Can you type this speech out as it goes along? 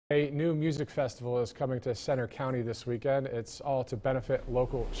A new music festival is coming to Center County this weekend. It's all to benefit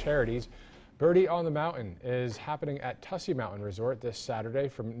local charities. Birdie on the Mountain is happening at Tussey Mountain Resort this Saturday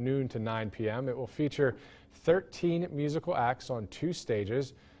from noon to 9 p.m. It will feature 13 musical acts on 2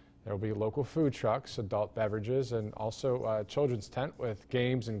 stages. There will be local food trucks, adult beverages, and also a children's tent with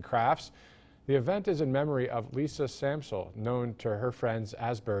games and crafts. The event is in memory of Lisa Samsel, known to her friends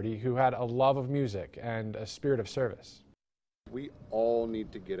as Birdie, who had a love of music and a spirit of service. We all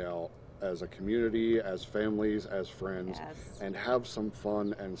need to get out as a community, as families, as friends, and have some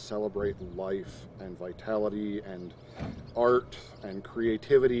fun and celebrate life and vitality and art and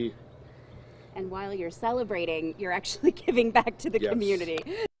creativity. And while you're celebrating, you're actually giving back to the community.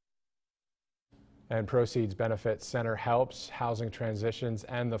 And proceeds benefit Center Helps, Housing Transitions,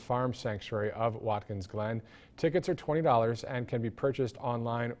 and the Farm Sanctuary of Watkins Glen. Tickets are $20 and can be purchased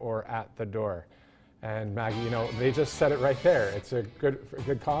online or at the door. And Maggie, you know, they just said it right there. It's a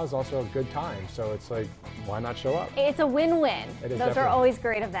good cause, also a good time. So it's like, why not show up? It's a win-win. It is. Those are always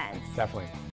great events. Definitely.